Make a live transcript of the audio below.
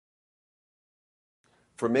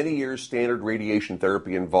For many years, standard radiation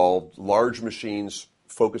therapy involved large machines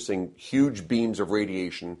focusing huge beams of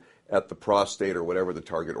radiation at the prostate or whatever the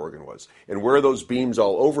target organ was. And where those beams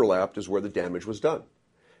all overlapped is where the damage was done.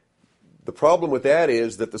 The problem with that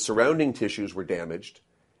is that the surrounding tissues were damaged,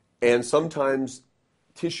 and sometimes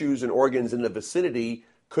tissues and organs in the vicinity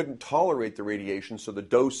couldn't tolerate the radiation, so the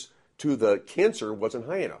dose to the cancer wasn't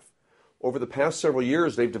high enough. Over the past several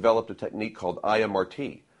years, they've developed a technique called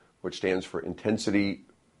IMRT, which stands for Intensity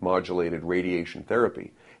Modulated Radiation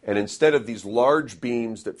Therapy. And instead of these large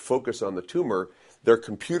beams that focus on the tumor, they're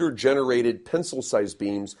computer-generated pencil-sized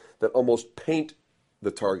beams that almost paint the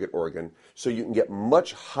target organ, so you can get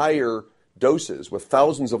much higher doses with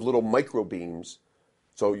thousands of little microbeams.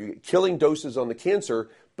 So you get killing doses on the cancer,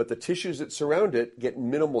 but the tissues that surround it get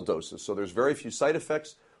minimal doses. So there's very few side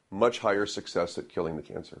effects, much higher success at killing the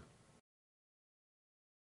cancer.